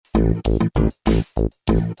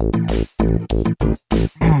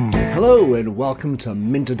Hello and welcome to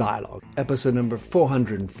Minter Dialogue, episode number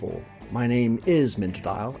 404. My name is Minter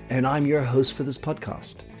Dial and I'm your host for this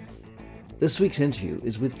podcast. This week's interview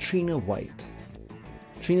is with Trina White.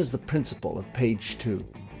 Trina's the principal of Page Two,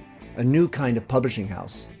 a new kind of publishing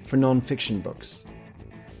house for non-fiction books.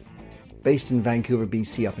 Based in Vancouver,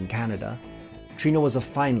 BC up in Canada, Trina was a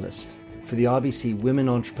finalist for the RBC Women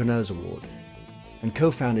Entrepreneurs Award and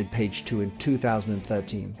co-founded Page Two in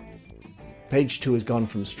 2013. Page Two has gone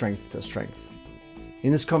from strength to strength.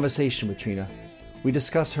 In this conversation with Trina, we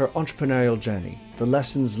discuss her entrepreneurial journey, the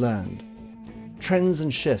lessons learned, trends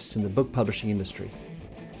and shifts in the book publishing industry,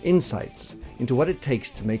 insights into what it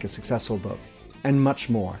takes to make a successful book, and much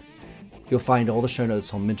more. You'll find all the show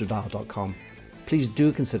notes on minterdial.com. Please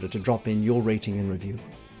do consider to drop in your rating and review,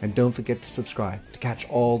 and don't forget to subscribe to catch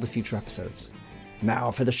all the future episodes.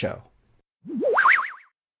 Now for the show.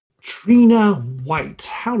 Trina White,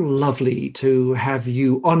 how lovely to have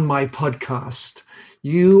you on my podcast.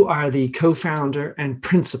 You are the co-founder and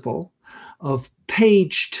principal of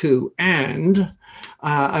Page Two, and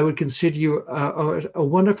I would consider you a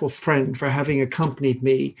wonderful friend for having accompanied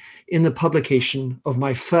me in the publication of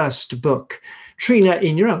my first book. Trina,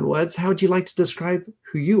 in your own words, how would you like to describe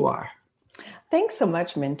who you are? Thanks so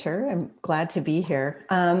much, Minter. I'm glad to be here.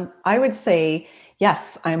 I would say,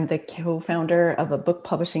 yes, I'm the co-founder of a book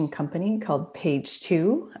publishing company called Page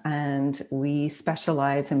Two, and we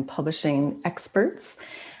specialize in publishing experts.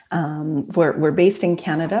 We're based in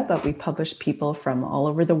Canada, but we publish people from all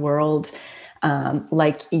over the world,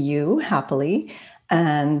 like you, happily.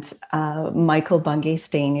 And Michael Bungay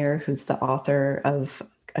Stanier, who's the author of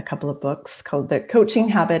a couple of books called The Coaching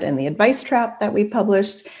Habit and The Advice Trap that we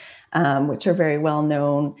published, which are very well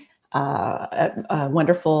known. A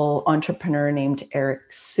wonderful entrepreneur named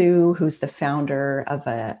Eric Sue, who's the founder of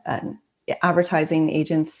an advertising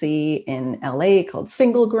agency in LA called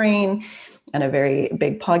Single Grain, and a very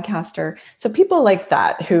big podcaster. So people like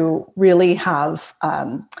that who really have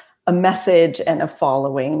a message and a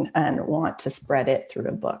following and want to spread it through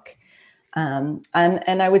a book. And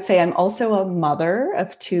I would say I'm also a mother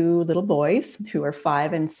of two little boys who are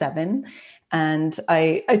 5 and 7. And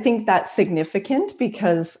I think that's significant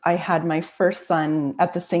because I had my first son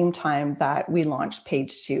at the same time that we launched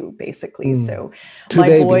Page Two, basically. So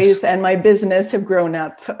my boys and my business have grown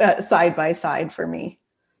up side by side for me.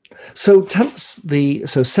 So tell us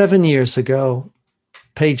so 7 years ago,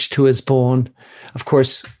 Page Two is born. Of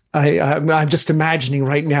course, I'm just imagining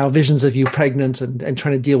right now visions of you pregnant and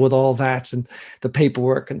trying to deal with all that and the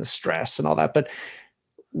paperwork and the stress and all that. But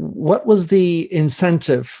what was the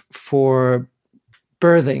incentive for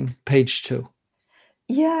birthing Page Two?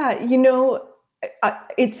 Yeah,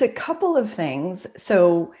 it's a couple of things.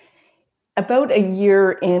 So about a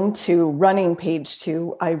year into running Page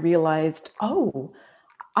Two, I realized,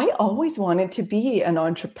 I always wanted to be an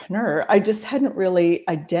entrepreneur. I just hadn't really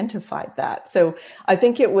identified that. So I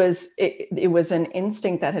think it was an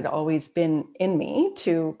instinct that had always been in me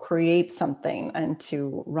to create something and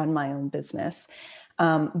to run my own business.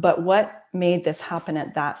 But what made this happen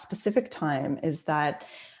at that specific time is that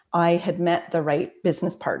I had met the right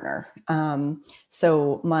business partner.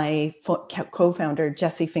 So my co-founder,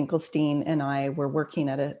 Jesse Finkelstein, and I were working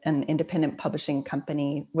at an independent publishing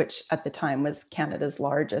company, which at the time was Canada's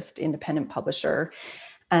largest independent publisher.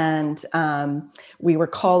 And we were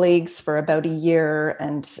colleagues for about a year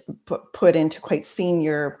and put into quite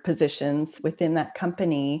senior positions within that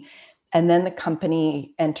company. And then the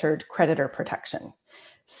company entered creditor protection.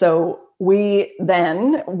 So we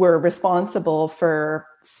then were responsible for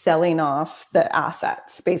selling off the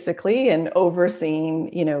assets, basically, and overseeing,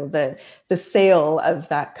 the sale of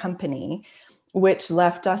that company, which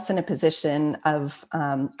left us in a position of,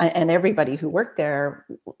 and everybody who worked there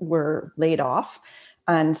were laid off.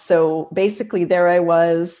 And so basically there I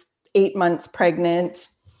was, 8 months pregnant,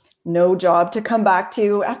 no job to come back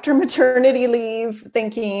to after maternity leave,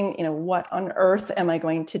 thinking, what on earth am I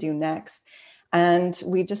going to do next? And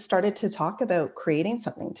we just started to talk about creating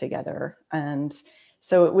something together. And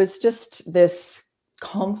so it was just this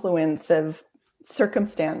confluence of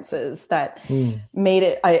circumstances that made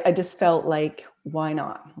it, I just felt like, why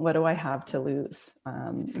not? What do I have to lose?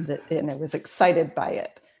 And I was excited by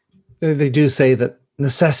it. They do say that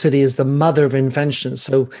necessity is the mother of invention.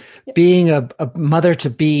 So being a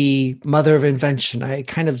mother-to-be, mother of invention, I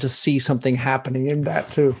kind of just see something happening in that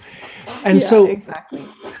too. And exactly.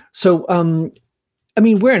 So,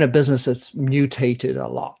 we're in a business that's mutated a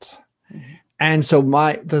lot. Mm-hmm. And so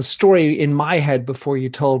the story in my head before you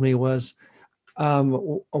told me was,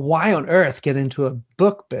 why on earth get into a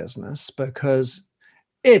book business? Because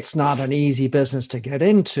it's not an easy business to get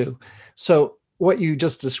into. So what you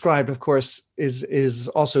just described, of course, is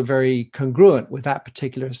also very congruent with that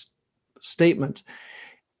particular statement.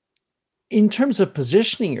 In terms of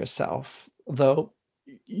positioning yourself, though,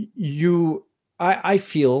 I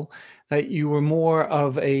feel that you were more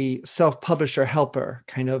of a self-publisher helper,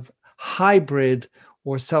 kind of hybrid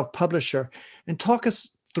or self-publisher. And talk us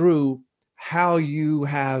through how you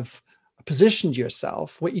have positioned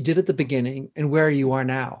yourself, what you did at the beginning, and where you are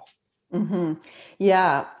now. Mm-hmm.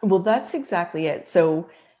 Yeah, well, that's exactly it. So,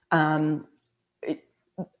 um,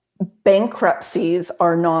 bankruptcies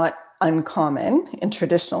are not uncommon in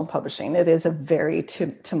traditional publishing. It is a very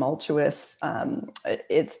tumultuous.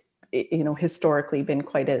 It's historically been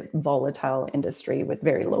quite a volatile industry with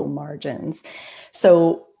very low margins.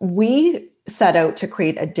 So we set out to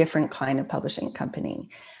create a different kind of publishing company,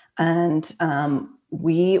 and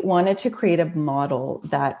we wanted to create a model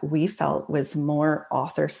that we felt was more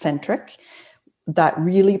author centric, that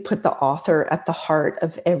really put the author at the heart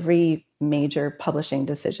of every major publishing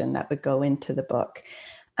decision that would go into the book.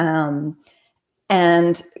 And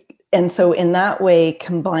so in that way,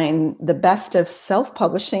 combine the best of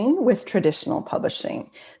self-publishing with traditional publishing.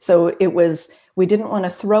 So we didn't want to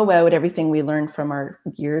throw out everything we learned from our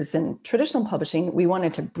years in traditional publishing. We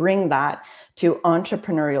wanted to bring that to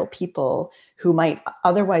entrepreneurial people who might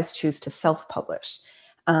otherwise choose to self-publish.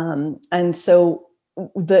 And so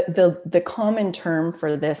the common term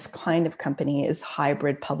for this kind of company is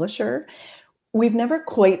hybrid publisher. We've never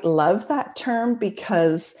quite loved that term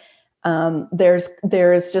because there's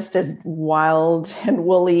just this wild and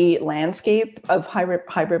woolly landscape of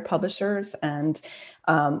hybrid publishers, and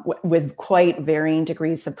with quite varying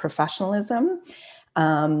degrees of professionalism.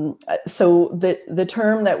 So the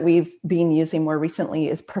term that we've been using more recently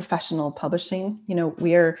is professional publishing.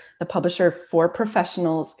 We are the publisher for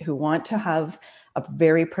professionals who want to have a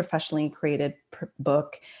very professionally created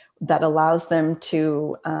book that allows them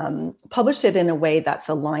to publish it in a way that's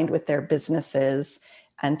aligned with their businesses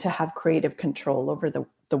and to have creative control over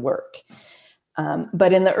the work.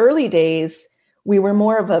 But in the early days, we were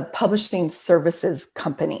more of a publishing services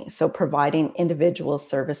company, so providing individual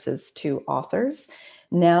services to authors.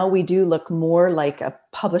 Now we do look more like a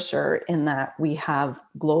publisher in that we have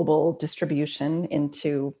global distribution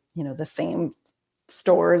into, the same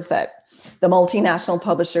stores that the multinational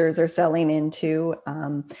publishers are selling into.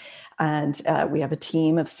 And we have a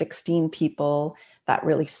team of 16 people that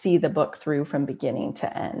really see the book through from beginning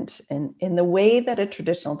to end in the way that a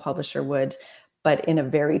traditional publisher would, but in a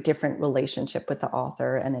very different relationship with the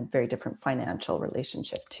author and a very different financial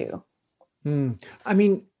relationship too. I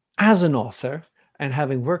mean, as an author and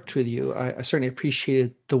having worked with you, I certainly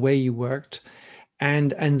appreciated the way you worked,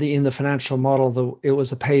 and in the financial model, it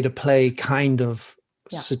was a pay to play kind of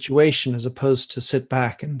situation as opposed to sit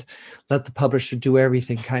back and let the publisher do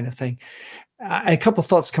everything kind of thing. A couple of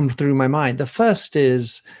thoughts come through my mind. The first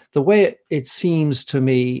is the way it seems to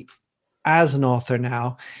me as an author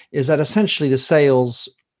now is that essentially the sales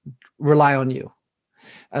rely on you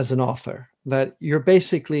as an author, that you're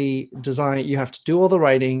basically you have to do all the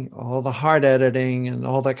writing, all the hard editing and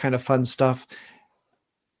all that kind of fun stuff.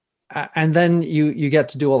 And then you get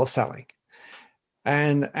to do all the selling.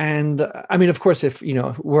 And I mean, of course, if,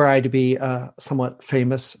 were I to be a somewhat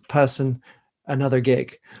famous person, another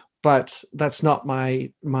gig, but that's not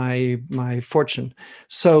my fortune.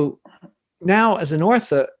 So now as an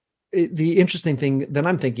author, the interesting thing that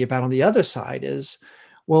I'm thinking about on the other side is,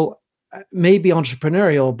 well, maybe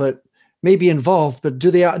entrepreneurial, but maybe involved, but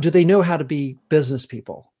do they know how to be business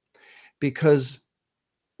people? Because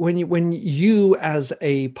when you as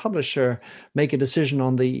a publisher make a decision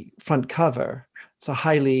on the front cover, it's a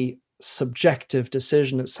highly subjective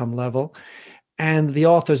decision at some level, and the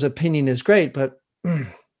author's opinion is great, but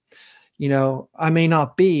I may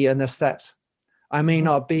not be an aesthete. I may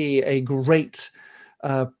not be a great,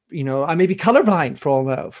 I may be colorblind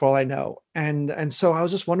for all I know. And so I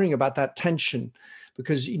was just wondering about that tension,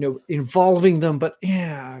 because, involving them, but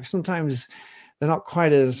sometimes they're not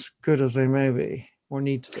quite as good as they may be or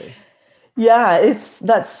need to be. Yeah,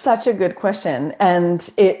 that's such a good question. And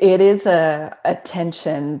it is a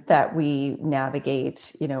tension that we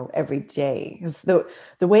navigate, every day. The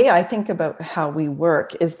way I think about how we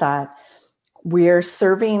work is that we are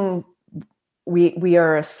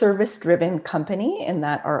a service-driven company in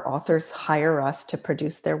that our authors hire us to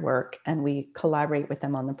produce their work and we collaborate with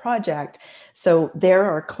them on the project. So they're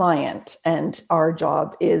our client, and our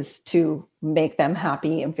job is to make them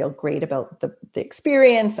happy and feel great about the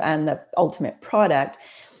experience and the ultimate product.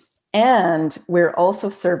 And we're also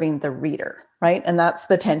serving the reader. right? And that's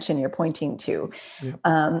the tension you're pointing to.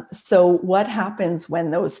 Yeah. So what happens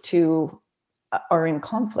when those two are in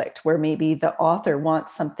conflict, where maybe the author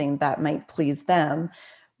wants something that might please them,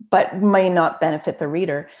 but may not benefit the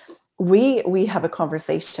reader? We have a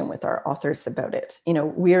conversation with our authors about it.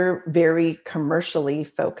 We're very commercially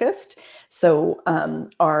focused. So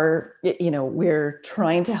we're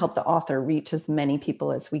trying to help the author reach as many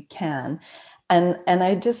people as we can. And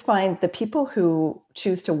I just find the people who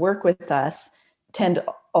choose to work with us tend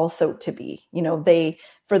also to be, they,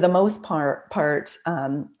 for the most part,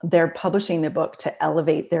 they're publishing a book to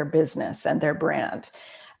elevate their business and their brand.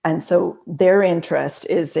 And so their interest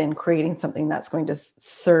is in creating something that's going to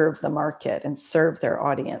serve the market and serve their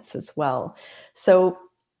audience as well. So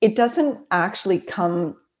it doesn't actually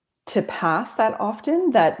come to pass that often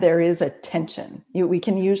that there is a tension. We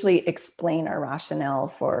can usually explain our rationale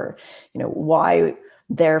for, why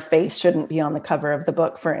their face shouldn't be on the cover of the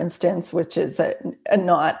book, for instance, which is a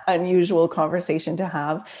not unusual conversation to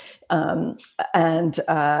have. And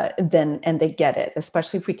they get it,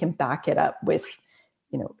 especially if we can back it up with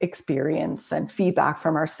experience and feedback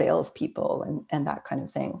from our salespeople and that kind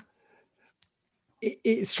of thing.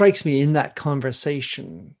 It strikes me in that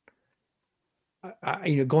conversation,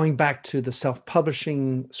 going back to the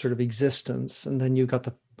self-publishing sort of existence, and then you've got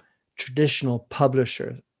the traditional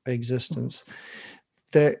publisher existence.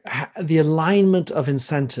 The alignment of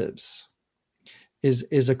incentives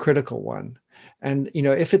is a critical one. And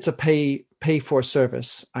if it's a pay for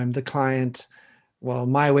service, I'm the client. Well,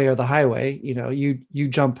 my way or the highway, you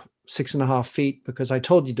jump 6.5 feet because I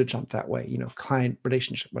told you to jump that way, client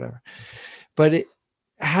relationship, whatever. But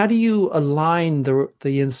how do you align the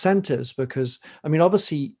incentives? Because,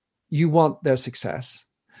 obviously you want their success,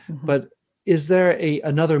 but is there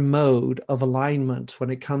another mode of alignment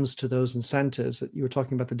when it comes to those incentives that you were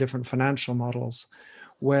talking about, the different financial models,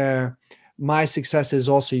 where my success is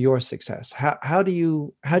also your success? How do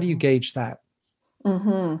you gauge that?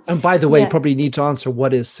 And by the way, you probably need to answer,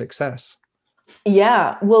 what is success?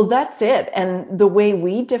 Yeah, well, that's it. And the way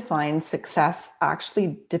we define success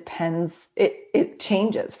actually depends, it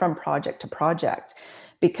changes from project to project,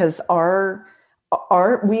 because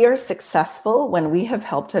we are successful when we have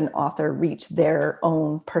helped an author reach their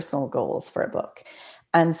own personal goals for a book.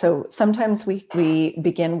 And so sometimes we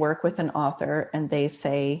begin work with an author and they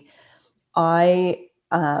say, I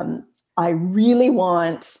really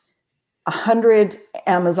want 100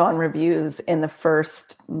 Amazon reviews in the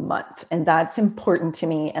first month. And that's important to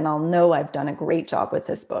me. And I'll know I've done a great job with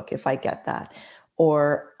this book if I get that.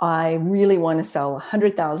 Or I really want to sell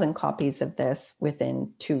 100,000 copies of this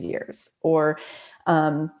within 2 years. Or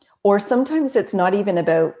sometimes it's not even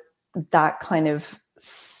about that kind of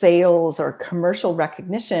sales or commercial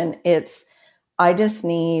recognition. It's, I just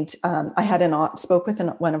need, I spoke with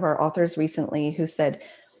one of our authors recently who said,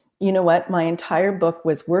 you know what, my entire book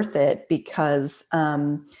was worth it because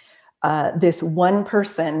this one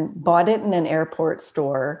person bought it in an airport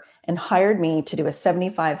store and hired me to do a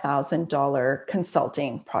 $75,000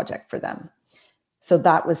 consulting project for them. So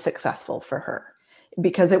that was successful for her,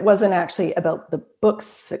 because it wasn't actually about the book's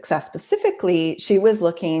success specifically. She was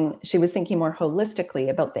thinking more holistically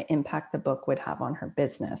about the impact the book would have on her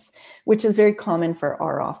business, which is very common for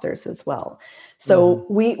our authors as well. So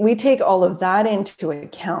we take all of that into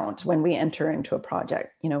account when we enter into a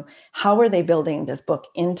project. How are they building this book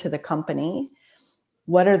into the company?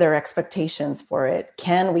 What are their expectations for it?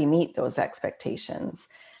 Can we meet those expectations?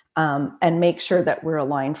 And make sure that we're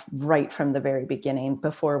aligned right from the very beginning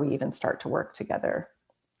before we even start to work together.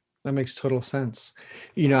 That makes total sense.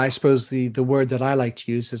 I suppose the word that I like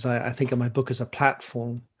to use is I think of my book as a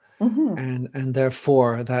platform. And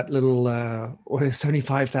therefore that little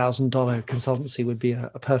 $75,000 consultancy would be a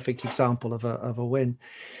perfect example of a win.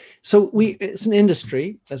 So it's an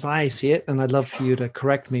industry as I see it, and I'd love for you to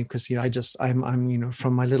correct me, because I'm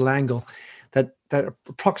from my little angle, that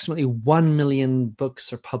approximately 1 million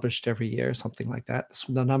books are published every year, something like that. That's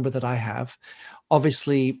the number that I have.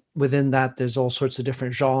 Obviously, within that, there's all sorts of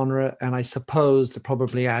different genre, and I suppose they're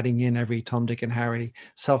probably adding in every Tom, Dick, and Harry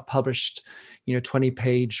self-published,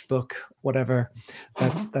 20-page book, whatever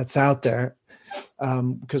that's out there.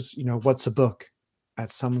 Because what's a book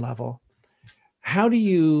at some level? How do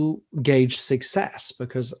you gauge success?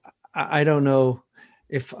 Because I don't know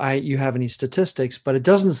if you have any statistics, but it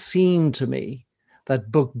doesn't seem to me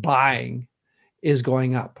that book buying is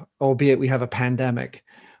going up, albeit we have a pandemic.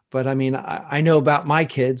 But I know about my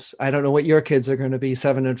kids. I don't know what your kids are going to be,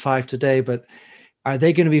 7 and 5 today, but are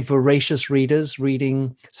they going to be voracious readers,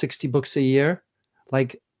 reading 60 books a year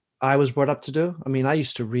like I was brought up to do? I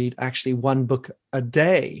used to read actually 1 book a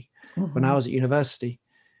day when I was at university.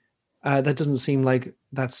 That doesn't seem like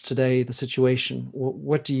that's today the situation.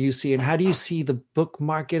 What do you see, and how do you see the book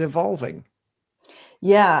market evolving?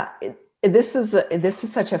 Yeah, this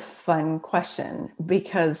is such a fun question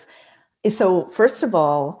because so first of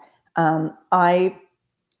all, I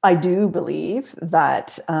do believe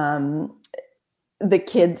that the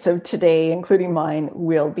kids of today, including mine,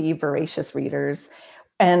 will be voracious readers.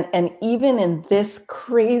 And even in this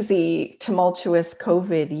crazy, tumultuous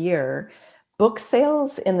COVID year, book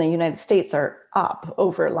sales in the United States are up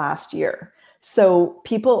over last year. So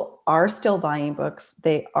people are still buying books.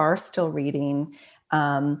 They are still reading.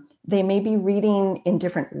 They may be reading in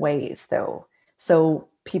different ways, though. So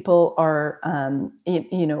people are,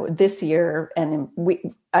 this year, and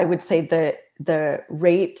I would say the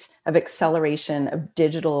rate of acceleration of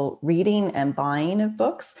digital reading and buying of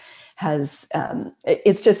books has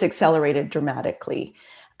it's just accelerated dramatically.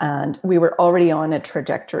 And we were already on a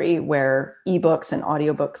trajectory where ebooks and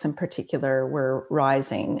audiobooks in particular were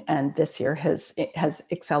rising, and this year has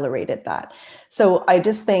accelerated that. So I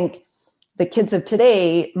just think the kids of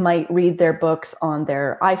today might read their books on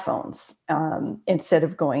their iPhones instead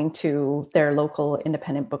of going to their local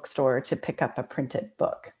independent bookstore to pick up a printed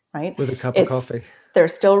book, right? With a cup of coffee. They're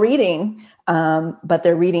still reading, but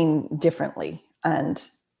they're reading differently. And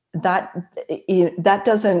that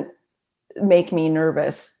doesn't make me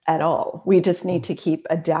nervous at all. We just need to keep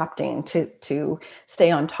adapting to stay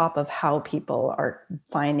on top of how people are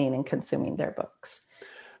finding and consuming their books.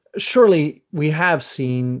 Surely we have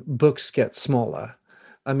seen books get smaller.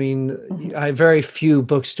 I mean, very few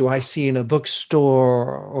books do I see in a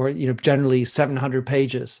bookstore, or generally 700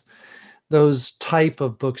 pages. Those type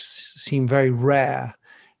of books seem very rare,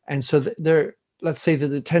 and so let's say that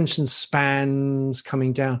the attention span's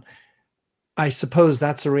coming down. I suppose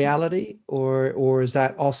that's a reality, or is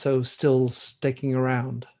that also still sticking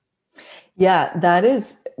around? Yeah, that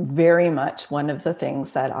is very much one of the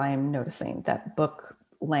things that I'm noticing, that book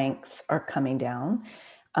lengths are coming down,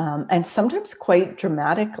 and sometimes quite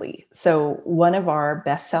dramatically. So one of our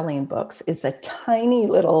best-selling books is a tiny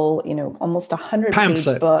little, almost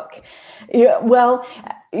 100-page book. Yeah, well,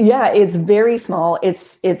 yeah, it's very small.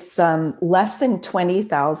 It's less than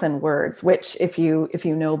 20,000 words, which, if you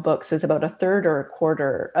know books, is about a third or a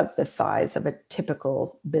quarter of the size of a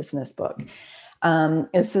typical business book.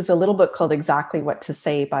 This is a little book called Exactly What to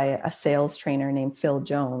Say by a sales trainer named Phil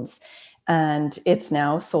Jones. And it's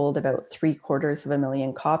now sold about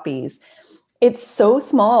 750,000 copies. It's so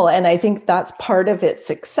small. And I think that's part of its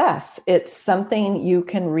success. It's something you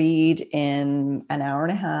can read in an hour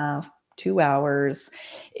and a half, 2 hours.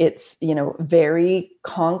 It's, very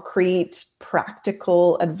concrete,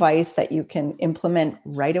 practical advice that you can implement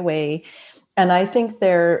right away. And I think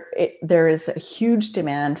there is a huge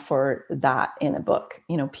demand for that in a book.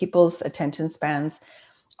 People's attention spans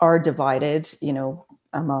are divided,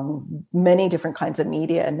 among many different kinds of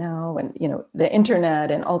media now, and the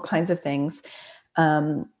internet and all kinds of things.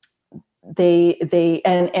 They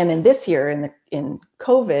and in this year, in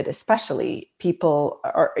COVID especially, people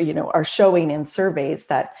are showing in surveys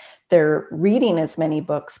that they're reading as many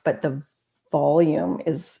books, but the volume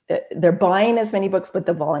is, they're buying as many books, but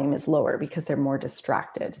the volume is lower because they're more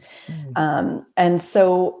distracted. And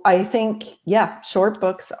so I think, short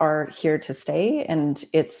books are here to stay, and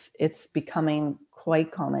it's becoming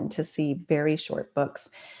quite common to see very short books.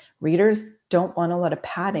 Readers don't want a lot of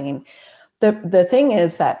padding. The thing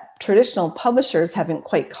is that traditional publishers haven't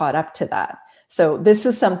quite caught up to that. So this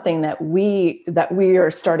is something that we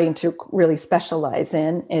are starting to really specialize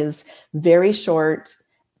in, is very short,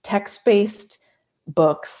 text-based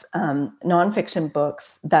books, nonfiction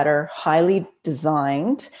books that are highly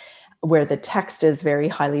designed, where the text is very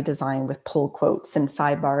highly designed with pull quotes and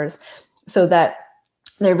sidebars, so that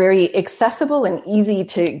they're very accessible and easy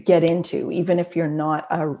to get into, even if you're not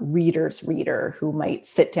a reader's reader who might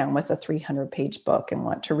sit down with a 300-page book and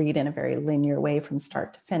want to read in a very linear way from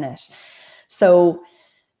start to finish. So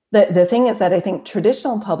the thing is that I think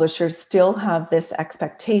traditional publishers still have this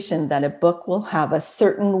expectation that a book will have a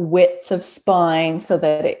certain width of spine so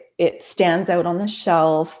that it stands out on the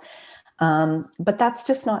shelf. But that's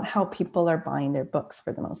just not how people are buying their books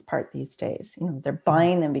for the most part these days. They're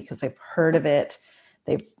buying them because they've heard of it.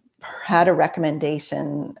 They've had a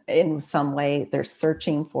recommendation in some way. They're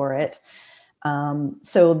searching for it.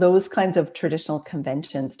 So those kinds of traditional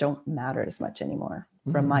conventions don't matter as much anymore,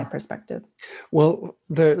 from my perspective. Well,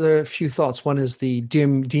 there are a few thoughts. One is the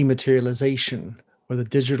dematerialization, where the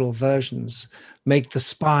digital versions make the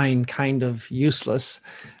spine kind of useless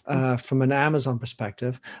from an Amazon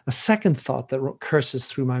perspective. A second thought that curses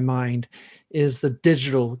through my mind is the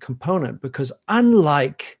digital component, because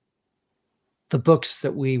unlike the books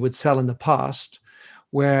that we would sell in the past,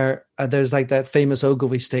 where there's like that famous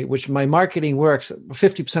Ogilvy state, which my marketing works,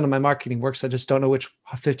 50% of my marketing works. I just don't know which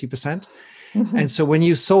 50%. And so when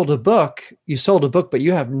you sold a book, but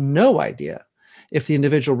you have no idea if the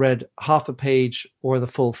individual read half a page or the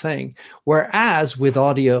full thing. Whereas with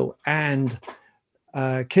audio and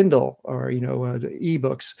Kindle or,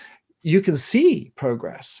 ebooks, you can see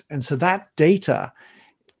progress. And so that data,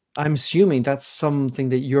 I'm assuming that's something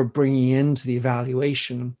that you're bringing into the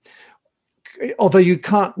evaluation, although you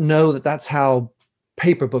can't know that that's how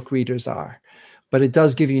paper book readers are, but it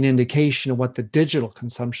does give you an indication of what the digital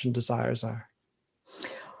consumption desires are.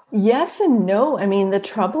 Yes and no. I mean, the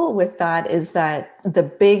trouble with that is that the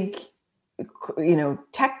big,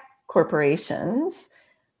 tech corporations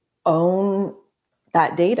own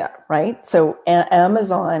that data, right? So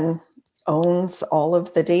Amazon owns all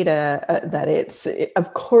of the data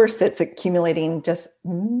of course, it's accumulating just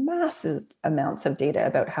massive amounts of data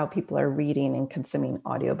about how people are reading and consuming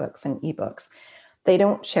audiobooks and ebooks. They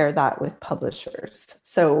don't share that with publishers.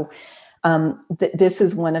 So this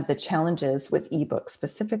is one of the challenges with ebooks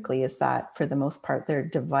specifically, is that for the most part, they're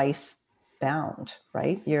device bound,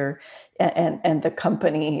 right? And the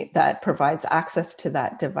company that provides access to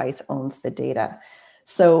that device owns the data.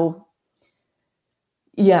 So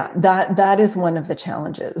yeah, that is one of the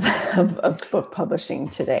challenges of book publishing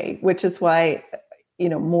today, which is why,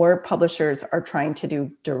 more publishers are trying to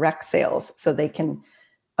do direct sales so they can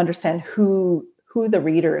understand who the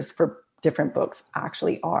readers for different books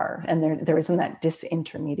actually are. And there isn't that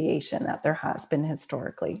disintermediation that there has been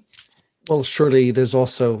historically. Well, surely there's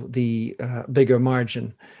also the bigger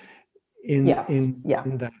margin in that.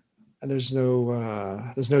 And there's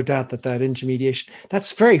no doubt that intermediation,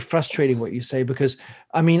 that's very frustrating what you say, because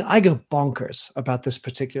I go bonkers about this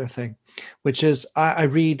particular thing, which is I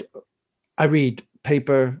read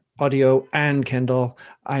paper, audio, and Kindle.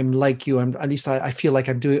 I'm like you. I feel like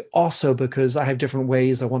I'm doing it also because I have different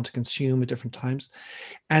ways I want to consume at different times.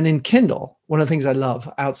 And in Kindle, one of the things I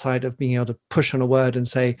love, outside of being able to push on a word and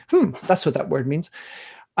say, that's what that word means,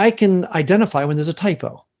 I can identify when there's a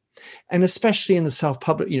typo. And especially in the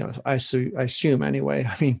self-publish, I assume anyway.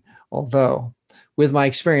 Although with my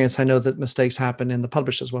experience, I know that mistakes happen in the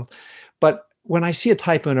publisher's world. But when I see a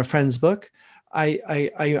typo in a friend's book,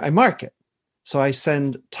 I mark it. So I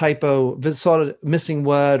send typo, sort of missing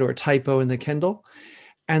word or typo in the Kindle.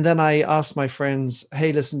 And then I ask my friends,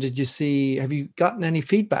 hey, listen, have you gotten any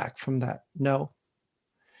feedback from that? No.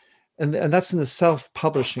 And that's in the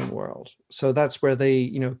self-publishing world. So that's where they,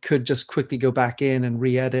 could just quickly go back in and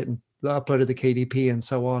re-edit and upload to the KDP and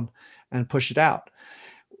so on and push it out.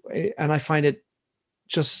 And I find it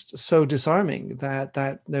just so disarming that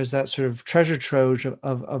there's that sort of treasure trove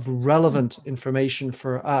of relevant information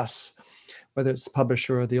for us, whether it's the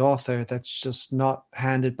publisher or the author, that's just not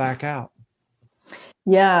handed back out.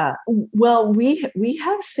 Yeah, well, we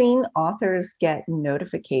have seen authors get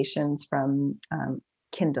notifications from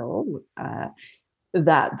Kindle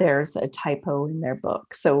that there's a typo in their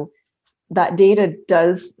book. So that data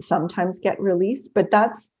does sometimes get released, but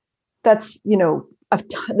that's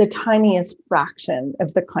the tiniest fraction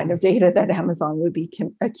of the kind of data that Amazon would be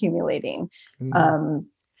accumulating. Mm-hmm.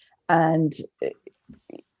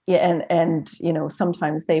 And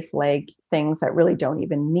sometimes they flag things that really don't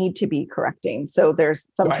even need to be correcting. So there's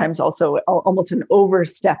sometimes also almost an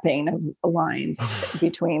overstepping of lines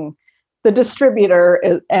between the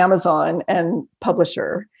distributor, Amazon, and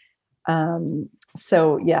publisher.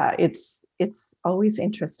 So yeah, it's always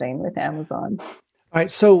interesting with Amazon. All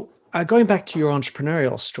right. So going back to your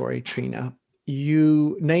entrepreneurial story, Trina,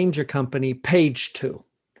 you named your company Page Two.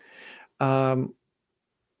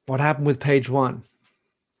 What happened with Page One?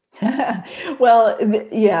 Well,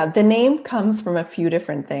 the name comes from a few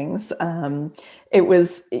different things. It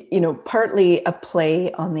was, partly a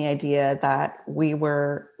play on the idea that we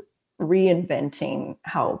were reinventing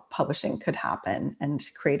how publishing could happen and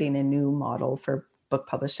creating a new model for book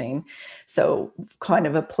publishing. So kind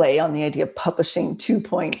of a play on the idea of publishing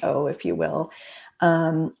 2.0, if you will.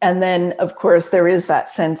 And then, of course, there is that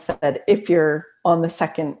sense that if you're on the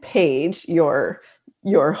second page, you're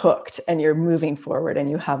hooked and you're moving forward and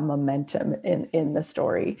you have momentum in the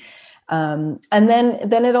story. And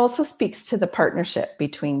then it also speaks to the partnership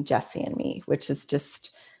between Jesse and me, which is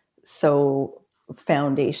just so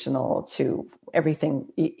foundational to everything,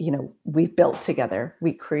 we've built together.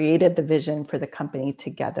 We created the vision for the company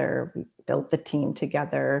together. We built the team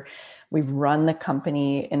together. We've run the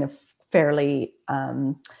company in a fairly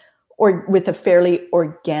with a fairly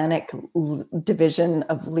organic division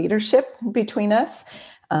of leadership between us.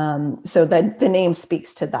 So that the name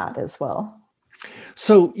speaks to that as well.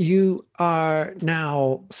 So you are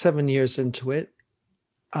now 7 years into it,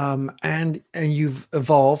 and you've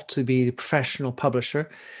evolved to be the professional publisher.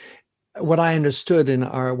 What I understood in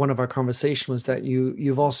our one of our conversation was that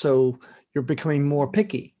you're becoming more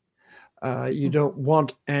picky. You don't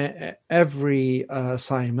want every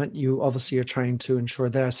assignment. You obviously are trying to ensure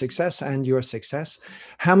their success and your success.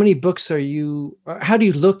 How many books are you? How do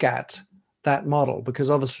you look at that model? Because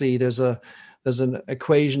obviously there's an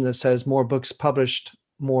equation that says more books published,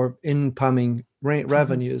 more incoming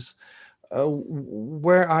revenues.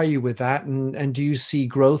 Where are you with that? And do you see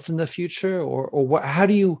growth in the future, or what? How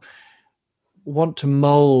do you want to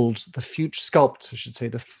mold the future, sculpt, I should say,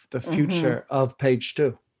 the Mm-hmm. future of Page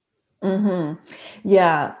Two? Mm-hmm.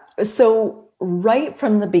 Yeah. So right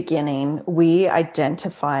from the beginning, we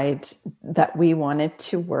identified that we wanted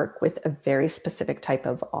to work with a very specific type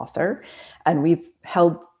of author, and we've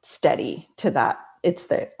held steady to that. It's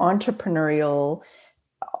the entrepreneurial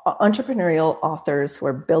authors who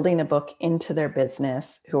are building a book into their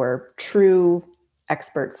business, who are true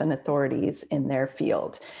experts and authorities in their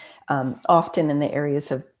field, often in the areas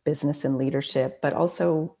of business and leadership, but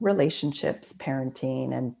also relationships,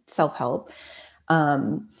 parenting, and self-help.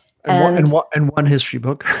 And what And and one history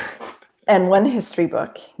book. and one history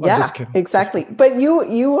book. I'm just Yeah, kidding. Just exactly. kidding. But you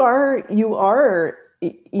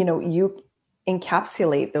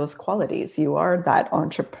encapsulate those qualities. You are that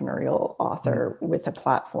entrepreneurial Mm. author with a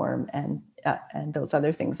platform and those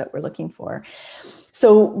other things that we're looking for.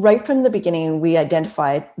 So right from the beginning, we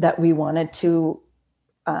identified that we wanted to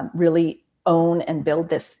really own and build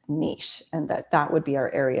this niche, and that would be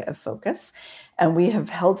our area of focus. And we have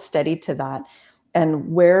held steady to that.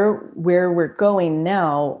 And where we're going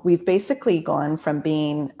now, we've basically gone from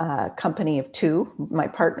being a company of two, my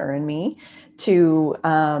partner and me, to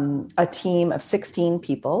a team of 16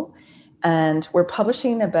 people. And we're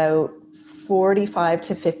publishing about 45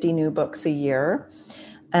 to 50 new books a year.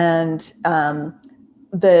 And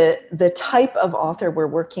the type of author we're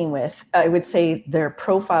working with, I would say their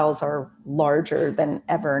profiles are larger than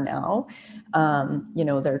ever now.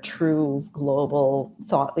 They're true global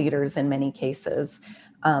thought leaders in many cases,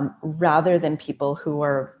 rather than people who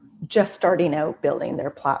are just starting out building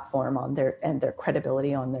their platform on their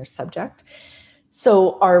credibility on their subject.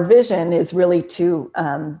 So our vision is really to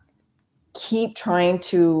keep trying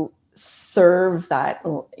to serve that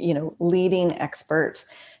leading expert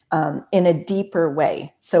in a deeper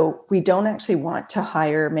way. So we don't actually want to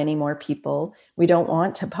hire many more people. We don't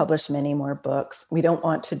want to publish many more books. We don't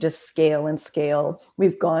want to just scale and scale.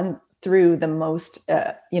 We've gone through the most,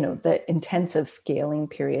 the intensive scaling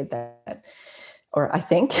period or I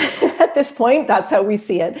think at this point, that's how we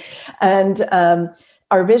see it. And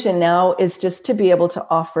our vision now is just to be able to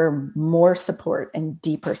offer more support and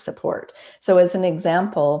deeper support. So as an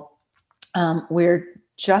example, we're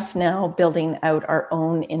just now building out our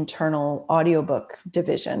own internal audiobook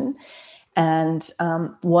division. And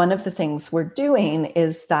one of the things we're doing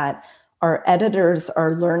is that our editors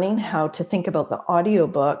are learning how to think about the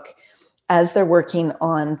audiobook as they're working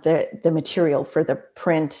on the material for the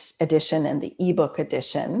print edition and the ebook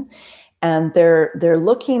edition. And they're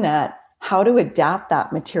looking at how to adapt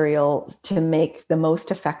that material to make the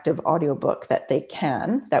most effective audiobook that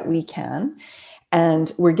we can.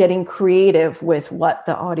 And we're getting creative with what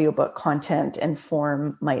the audiobook content and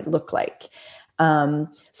form might look like.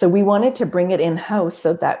 So we wanted to bring it in-house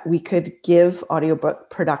so that we could give audiobook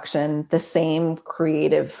production the same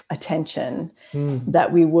creative attention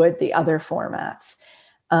that we would the other formats.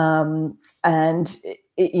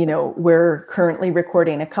 We're currently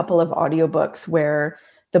recording a couple of audiobooks where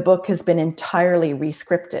the book has been entirely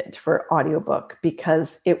rescripted for audiobook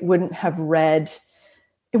because it wouldn't have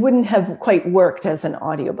quite worked as an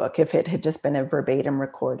audiobook if it had just been a verbatim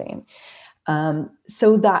recording.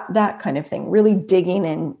 So that kind of thing, really digging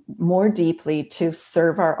in more deeply to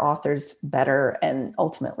serve our authors better and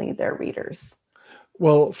ultimately their readers.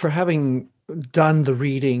 Well, for having done the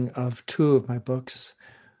reading of two of my books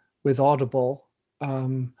with Audible,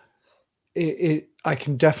 I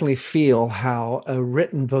can definitely feel how a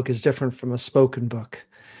written book is different from a spoken book.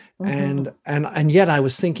 Mm-hmm. And yet I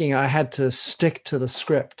was thinking I had to stick to the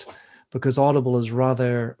script because Audible is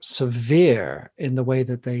rather severe in the way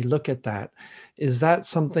that they look at that. Is that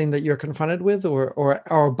something that you're confronted with,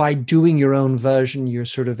 or by doing your own version, you're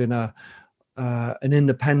sort of in an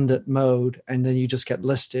independent mode, and then you just get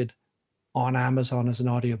listed on Amazon as an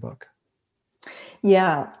audiobook?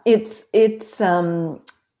 Yeah, it's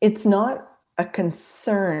not a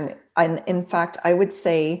concern. And in fact, I would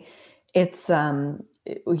say it's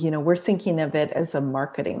we're thinking of it as a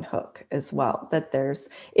marketing hook as well, that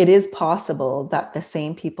it is possible that the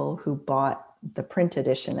same people who bought the print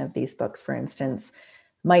edition of these books, for instance,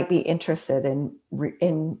 might be interested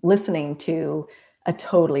in listening to a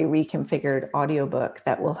totally reconfigured audiobook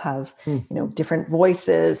that will have, different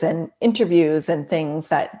voices and interviews and things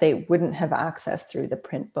that they wouldn't have access through the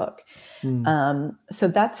print book. So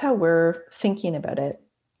that's how we're thinking about it.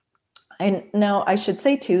 And now I should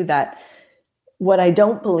say too that what I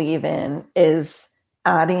don't believe in is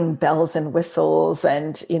adding bells and whistles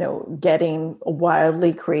and, getting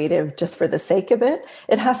wildly creative just for the sake of it.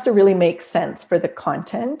 It has to really make sense for the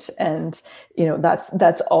content. And,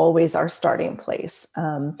 that's always our starting place.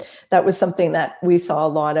 That was something that we saw a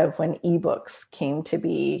lot of when ebooks came to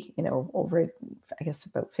be, over, I guess,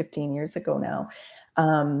 about 15 years ago now.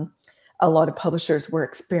 A lot of publishers were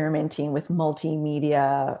experimenting with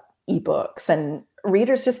multimedia ebooks, and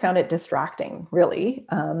readers just found it distracting, really.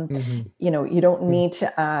 You don't need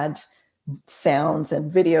to add sounds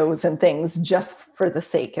and videos and things just for the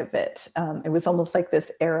sake of it. It was almost like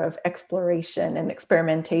this era of exploration and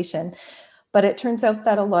experimentation. But it turns out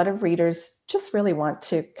that a lot of readers just really want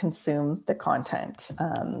to consume the content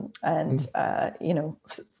and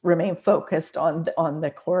remain focused on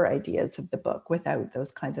the core ideas of the book without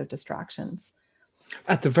those kinds of distractions.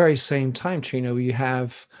 At the very same time, Trina, you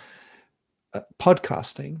have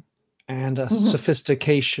podcasting and a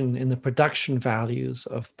sophistication in the production values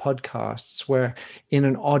of podcasts, where in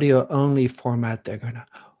an audio only format, they're going to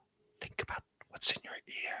think about what's in your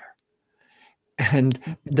ear,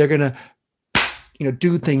 and they're going to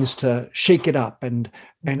do things to shake it up and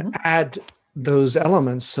add those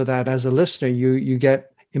elements so that as a listener, you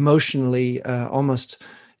get emotionally almost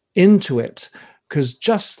into it, because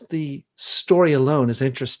just the story alone is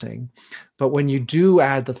interesting. But when you do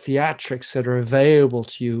add the theatrics that are available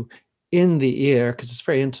to you in the ear, because it's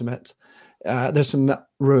very intimate, there's some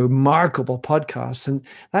remarkable podcasts. And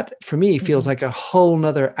that, for me, feels like a whole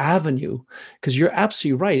nother avenue, because you're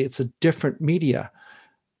absolutely right. It's a different medium.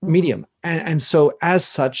 And so as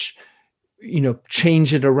such,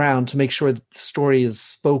 change it around to make sure that the story is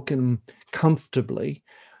spoken comfortably.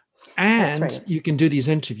 And right. You can do these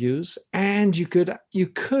interviews, and you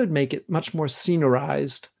could make it much more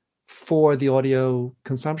scenarized for the audio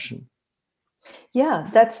consumption. Yeah,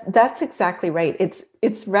 that's exactly right.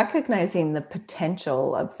 It's recognizing the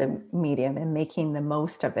potential of the medium and making the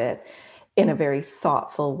most of it in a very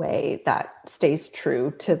thoughtful way that stays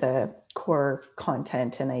true to the core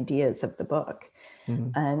content and ideas of the book.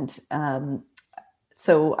 And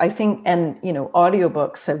so I think, and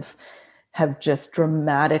audiobooks have just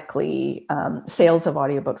dramatically, sales of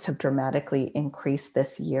audiobooks have dramatically increased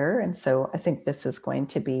this year. And so I think this is going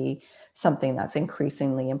to be something that's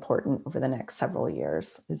increasingly important over the next several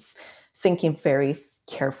years, is thinking very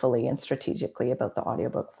carefully and strategically about the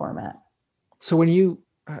audiobook format. So when you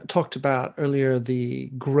talked about earlier the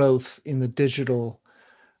growth in the digital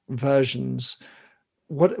versions,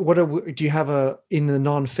 do you have in the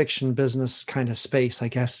nonfiction business kind of space, I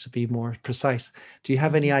guess, to be more precise, do you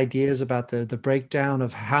have any ideas about the breakdown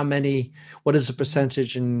of what is the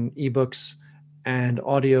percentage in ebooks and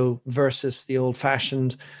audio versus the old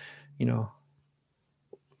fashioned,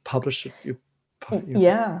 publish it?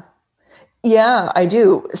 Yeah, I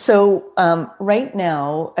do. So right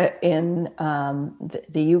now in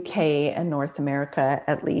the UK and North America,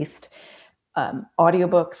 at least,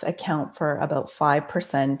 audiobooks account for about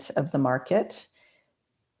 5% of the market,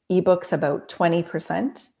 ebooks about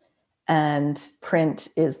 20%, and print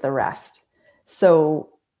is the rest. So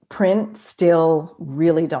print still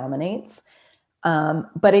really dominates.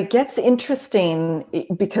 But it gets interesting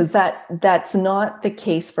because that's not the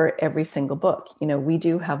case for every single book. We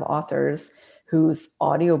do have authors whose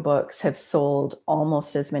audiobooks have sold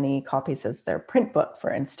almost as many copies as their print book,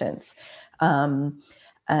 for instance.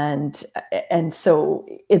 And so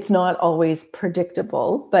it's not always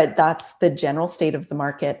predictable, but that's the general state of the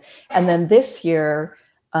market. And then this year,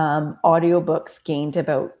 audiobooks gained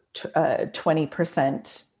about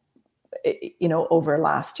 20%, over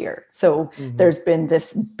last year. So there's been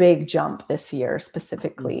this big jump this year,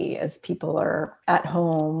 specifically as people are at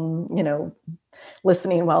home,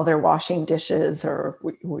 listening while they're washing dishes or,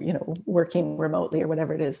 working remotely or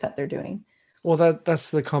whatever it is that they're doing. Well,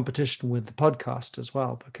 that's the competition with the podcast as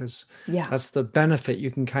well, because that's the benefit.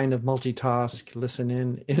 You can kind of multitask, listen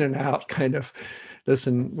in and out, kind of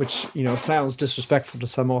listen, which, sounds disrespectful to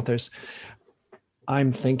some authors,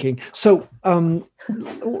 I'm thinking. So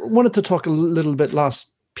wanted to talk a little bit,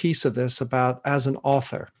 last piece of this, about as an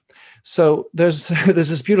author. So there's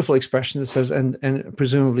this beautiful expression that says, and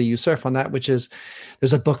presumably you surf on that, which is,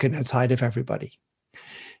 there's a book inside of everybody.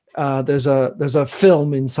 there's a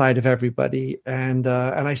film inside of everybody, and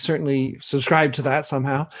I certainly subscribe to that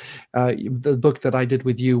somehow. The book that I did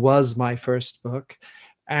with you was my first book,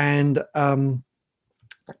 and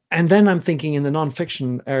then I'm thinking in the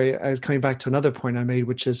nonfiction area, I was coming back to another point I made,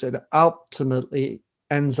 which is it ultimately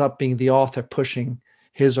ends up being the author pushing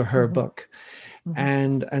his or her book,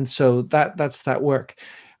 and so that's that work.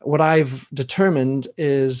 What I've determined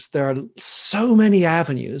is there are so many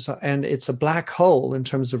avenues, and it's a black hole in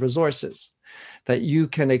terms of resources that you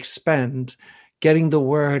can expend getting the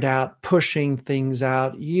word out, pushing things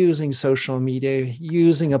out, using social media,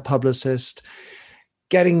 using a publicist,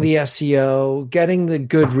 getting the SEO, getting the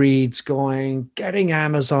Goodreads going, getting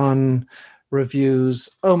Amazon reviews.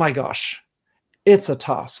 Oh my gosh, it's a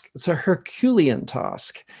task. It's a Herculean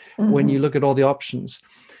task when you look at all the options.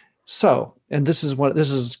 So, and this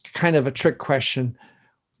is kind of a trick question.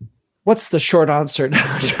 What's the short answer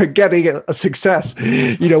to getting a success?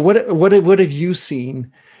 What have you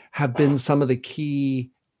seen have been some of the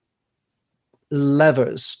key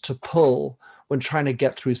levers to pull when trying to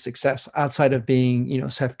get through success outside of being,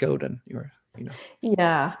 Seth Godin?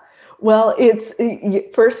 Yeah. Well,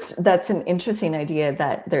 first, that's an interesting idea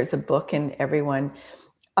that there's a book in everyone.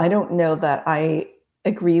 I don't know that I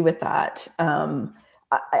agree with that.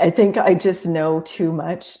 I think I just know too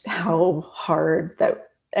much how hard that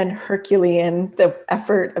and Herculean the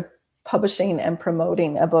effort of publishing and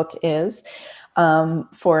promoting a book is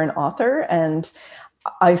for an author. And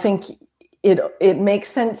I think it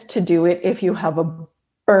makes sense to do it if you have a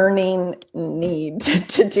burning need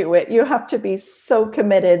to do it. You have to be so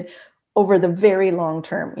committed over the very long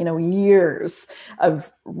term, years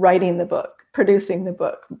of writing the book, producing the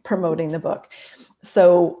book, promoting the book.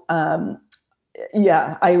 So,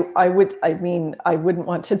 yeah, I wouldn't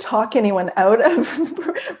want to talk anyone out of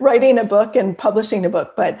writing a book and publishing a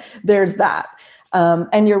book, but there's that.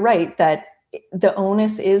 And you're right that the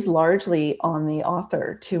onus is largely on the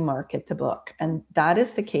author to market the book. And that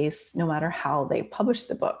is the case no matter how they publish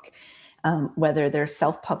the book, whether they're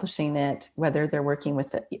self-publishing it, whether they're working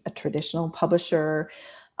with a traditional publisher,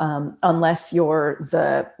 unless you're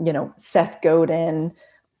the, Seth Godin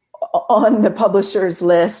on the publisher's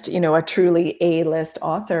list, a truly A-list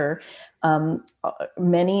author.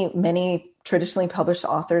 Many traditionally published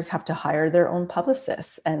authors have to hire their own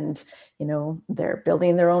publicists, and they're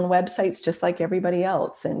building their own websites just like everybody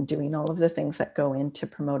else and doing all of the things that go into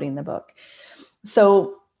promoting the book.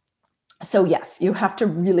 So yes, you have to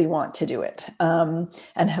really want to do it and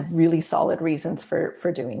have really solid reasons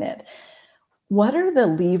for doing it. What are the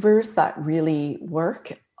levers that really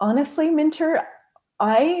work? Honestly, Minter,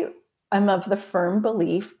 I am of the firm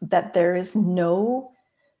belief that there isn't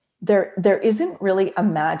really a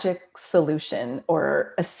magic solution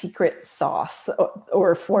or a secret sauce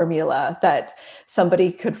or formula that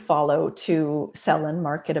somebody could follow to sell and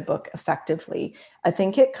market a book effectively. I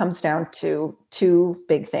think it comes down to two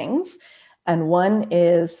big things. And one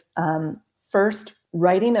is first,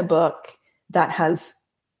 writing a book that has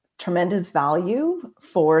tremendous value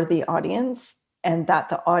for the audience and that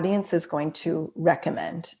the audience is going to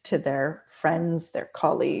recommend to their friends, their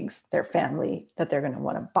colleagues, their family, that they're going to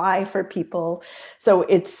want to buy for people. So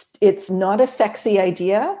it's not a sexy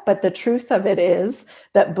idea, but the truth of it is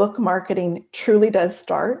that book marketing truly does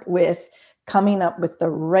start with coming up with the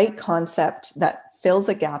right concept that fills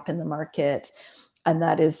a gap in the market and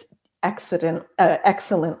that is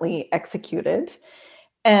excellently executed,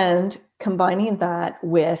 and combining that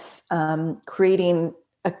with creating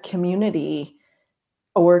a community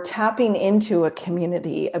or tapping into a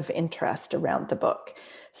community of interest around the book.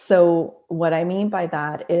 So what I mean by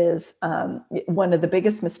that is one of the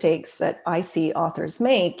biggest mistakes that I see authors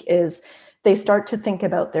make is they start to think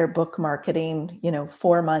about their book marketing,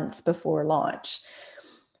 4 months before launch.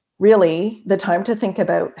 Really, the time to think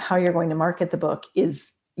about how you're going to market the book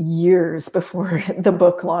is years before the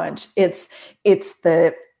book launch. It's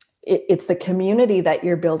the community that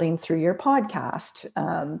you're building through your podcast,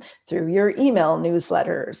 through your email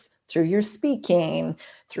newsletters, through your speaking,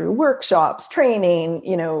 through workshops, training,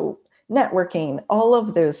 networking, all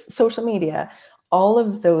of those social media, all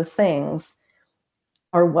of those things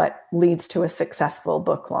are what leads to a successful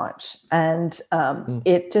book launch. And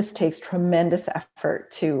it just takes tremendous effort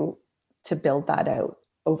to build that out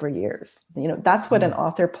over years. That's what an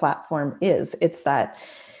author platform is. It's that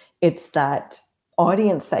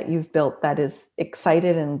audience that you've built that is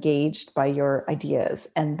excited and engaged by your ideas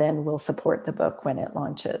and then will support the book when it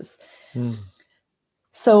launches.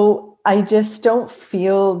 So I just don't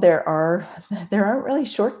feel there aren't really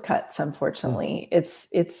shortcuts, unfortunately.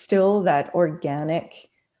 It's still that organic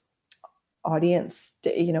audience,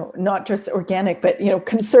 not just organic, but,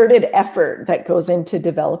 concerted effort that goes into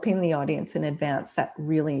developing the audience in advance. That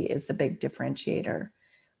really is the big differentiator.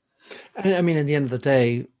 And I mean, at the end of the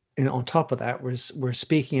day, on top of that, we're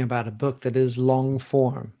speaking about a book that is long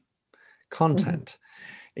form content.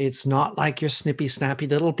 Mm-hmm. It's not like your snippy, snappy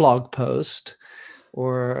little blog post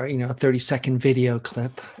or, a 30-second video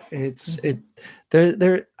clip. It's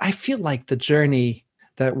I feel like the journey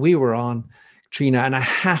that we were on, Trina, and I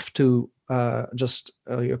have to just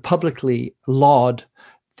publicly laud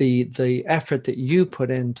the effort that you put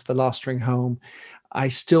into The Lost Ring Home. I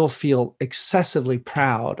still feel excessively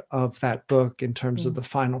proud of that book in terms of the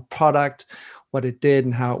final product, what it did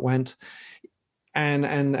and how it went.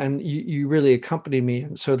 And you really accompanied me.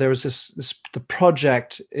 And so there was this the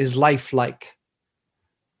project is lifelike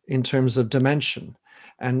in terms of dimension.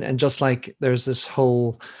 And just like there's this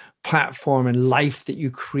whole platform and life that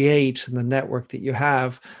you create and the network that you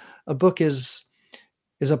have, a book is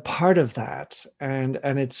a part of that. And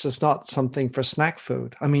it's just not something for snack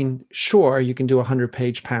food. I mean, sure, you can do a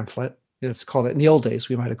 100-page pamphlet. Let's call it, in the old days,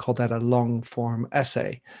 we might have called that a long form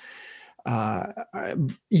essay.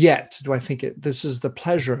 Yet, do I think this is the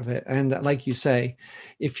pleasure of it. And like you say,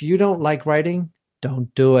 if you don't like writing,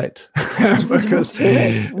 don't do it.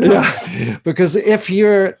 because if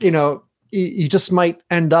you're, you just might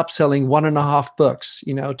end up selling 1.5 books,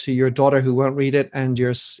 to your daughter who won't read it and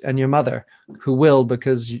your mother who will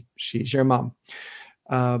because she's your mom.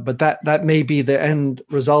 But that may be the end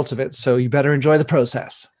result of it. So you better enjoy the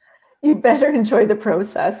process. You better enjoy the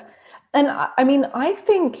process. And I mean, I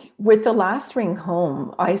think with The Last Ring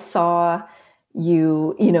Home, I saw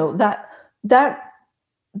you,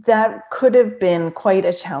 that could have been quite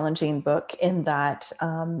a challenging book in that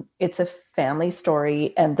it's a family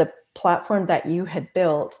story, and the platform that you had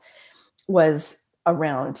built was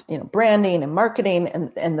around, branding and marketing,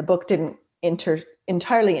 and the book didn't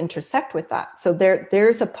entirely intersect with that. So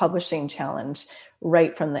there's a publishing challenge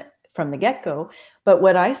right from the get-go. But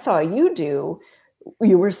what I saw you do,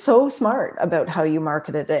 you were so smart about how you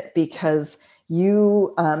marketed it, because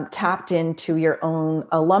you tapped into your own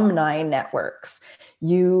alumni networks.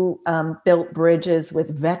 You built bridges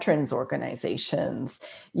with veterans organizations.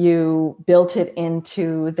 You built it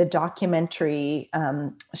into the documentary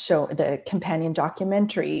show, the companion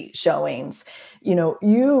documentary showings. You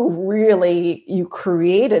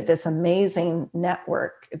created this amazing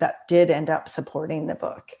network that did end up supporting the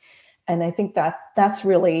book. And I think that's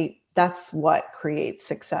what creates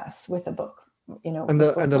success with a book. And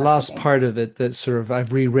the last part of it that sort of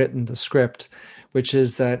I've rewritten the script, which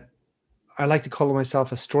is that I like to call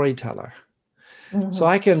myself a storyteller. Mm-hmm. So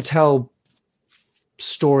I can tell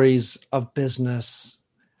stories of business,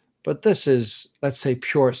 but this is, let's say,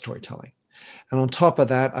 pure storytelling. And on top of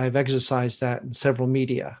that, I've exercised that in several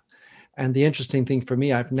media. And the interesting thing for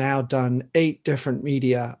me, I've now done 8 different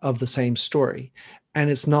media of the same story. And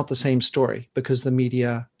it's not the same story because the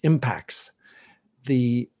media impacts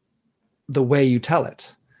the way you tell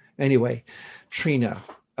it. Anyway, Trina,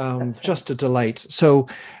 just a delight. So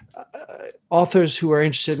authors who are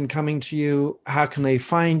interested in coming to you, how can they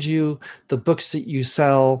find you? The books that you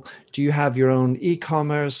sell, do you have your own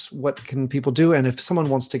e-commerce? What can people do? And if someone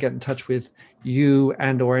wants to get in touch with you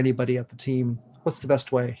and or anybody at the team, what's the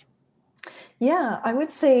best way? Yeah, I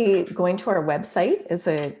would say going to our website is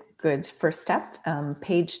a good first step.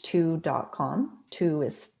 Page2.com. 2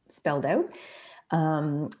 is spelled out.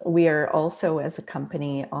 We are also, as a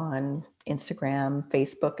company, on Instagram,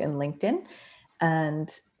 Facebook, and LinkedIn.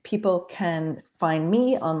 And people can find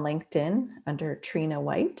me on LinkedIn under Trina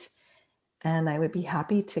White, and I would be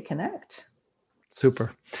happy to connect.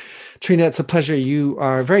 Super. Trina, it's a pleasure. You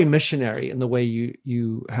are very missionary in the way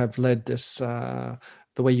you have led this, the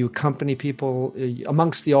way you accompany people.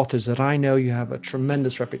 Amongst the authors that I know, you have a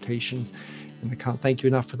tremendous reputation, and I can't thank you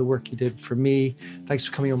enough for the work you did for me. Thanks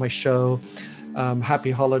for coming on my show. Happy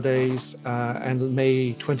holidays, and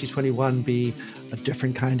may 2021 be a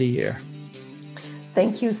different kind of year.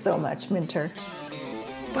 Thank you so much, Minter.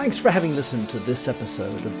 Thanks for having listened to this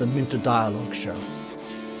episode of the Minter Dialogue Show.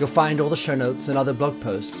 You'll find all the show notes and other blog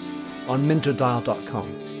posts on minterdial.com.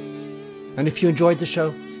 And if you enjoyed the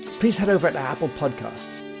show, please head over to Apple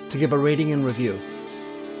Podcasts to give a rating and review.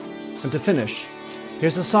 And to finish,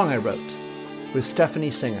 here's a song I wrote with Stephanie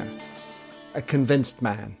Singer, A Convinced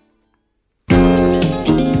Man.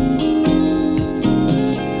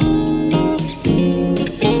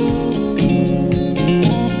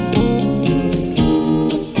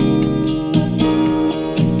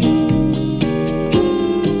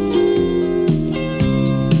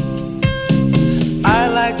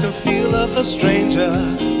 A stranger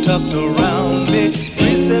tucked around me,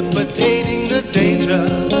 precipitating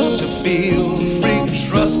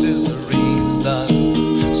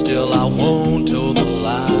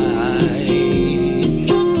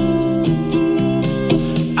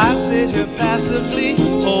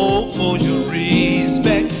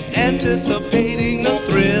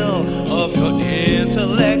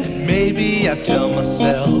baby, I tell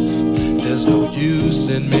myself there's no use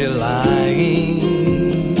in me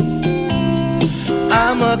lying.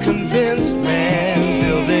 I'm a convinced man,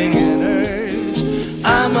 building an urge.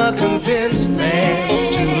 I'm a convinced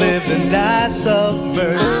man, to live and die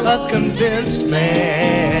submerged. A convinced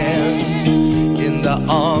man, in the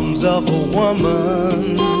arms of a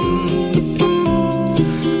woman.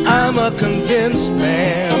 I'm a convinced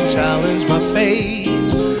man, challenge my fate.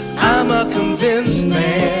 I'm a convinced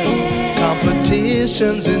man,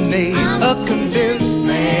 competition's innate. A convinced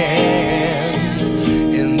man,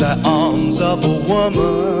 in the arms of a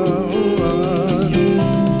woman.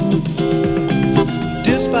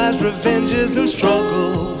 Despise revenges and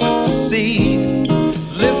struggle with deceit.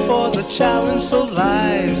 Live for the challenge so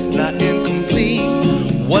life's not incomplete.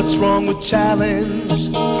 What's wrong with challenge?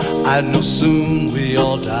 I know soon we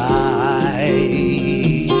all die.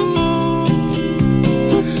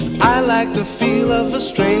 I like the feel of a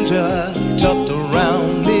stranger tucked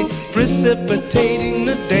around me, precipitating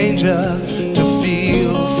the danger. To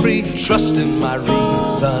feel free, trust in my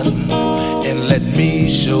reason, and let me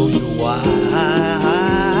show you why.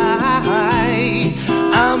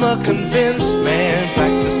 I'm a convinced man,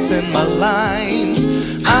 practicing my lines.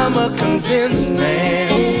 I'm a convinced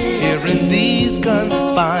man, here in these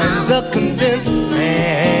confines. A convinced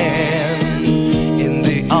man, in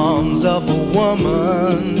the arms of a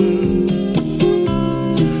woman.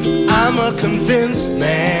 I'm a convinced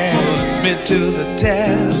man, admit to the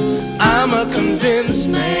test. I'm a convinced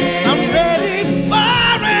man, I'm ready for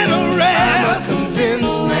an arrest. I'm a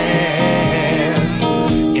convinced man,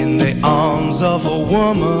 in the arms of a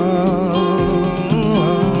woman.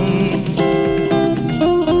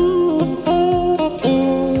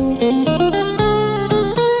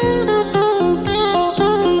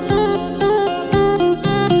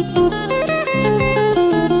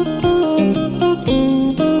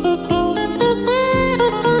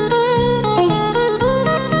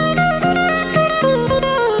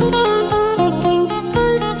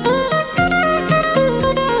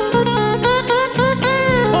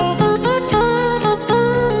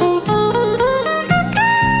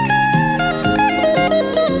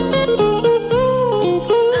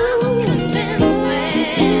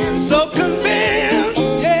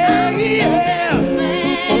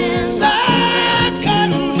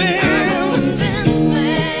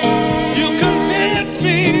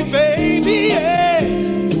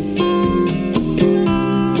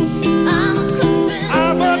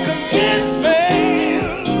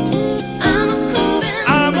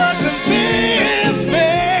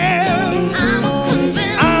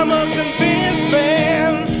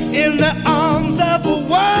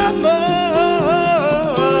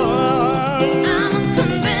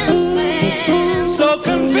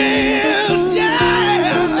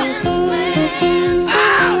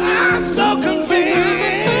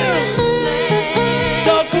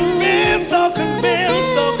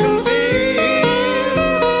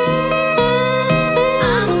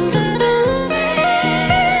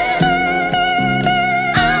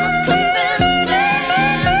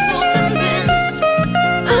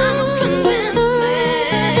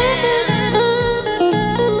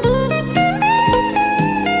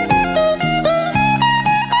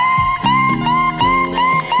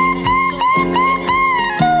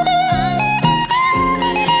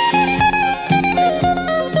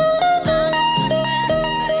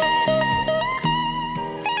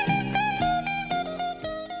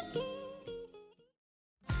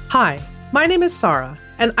 Hi, my name is Sarah,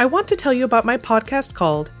 and I want to tell you about my podcast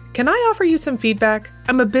called Can I Offer You Some Feedback?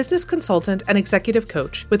 I'm a business consultant and executive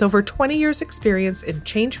coach with over 20 years experience in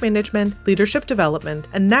change management, leadership development,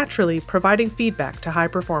 and naturally providing feedback to high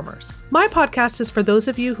performers. My podcast is for those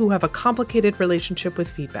of you who have a complicated relationship with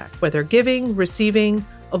feedback, whether giving, receiving,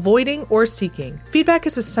 avoiding, or seeking. Feedback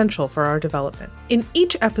is essential for our development. In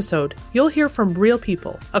each episode, you'll hear from real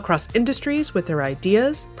people across industries with their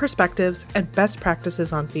ideas, perspectives, and best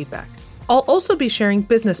practices on feedback. I'll also be sharing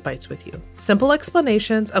business bites with you, simple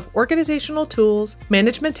explanations of organizational tools,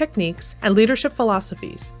 management techniques, and leadership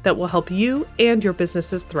philosophies that will help you and your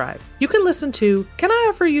businesses thrive. You can listen to Can I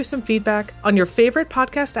Offer You Some Feedback on your favorite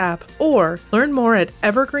podcast app or learn more at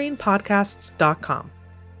evergreenpodcasts.com.